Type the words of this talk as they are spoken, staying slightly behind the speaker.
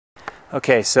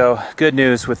Okay, so good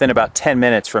news, within about 10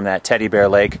 minutes from that teddy bear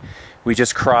lake, we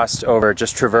just traversed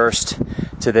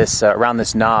to this, around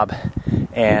this knob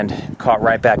and caught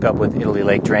right back up with Italy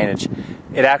Lake drainage.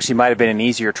 It actually might have been an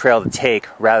easier trail to take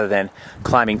rather than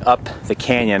climbing up the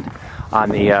canyon on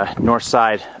the north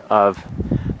side of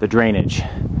the drainage.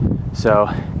 So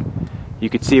you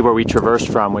could see where we traversed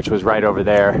from, which was right over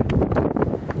there.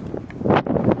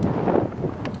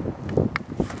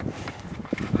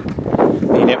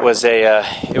 It was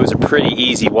a pretty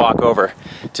easy walk over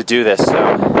to do this, so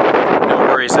no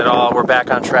worries at all. We're back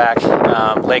on track.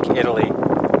 Lake Italy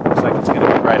looks like it's going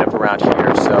to be right up around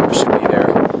here, so we should be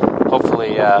there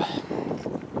hopefully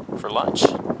for lunch.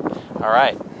 All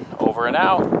right, over and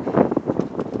out.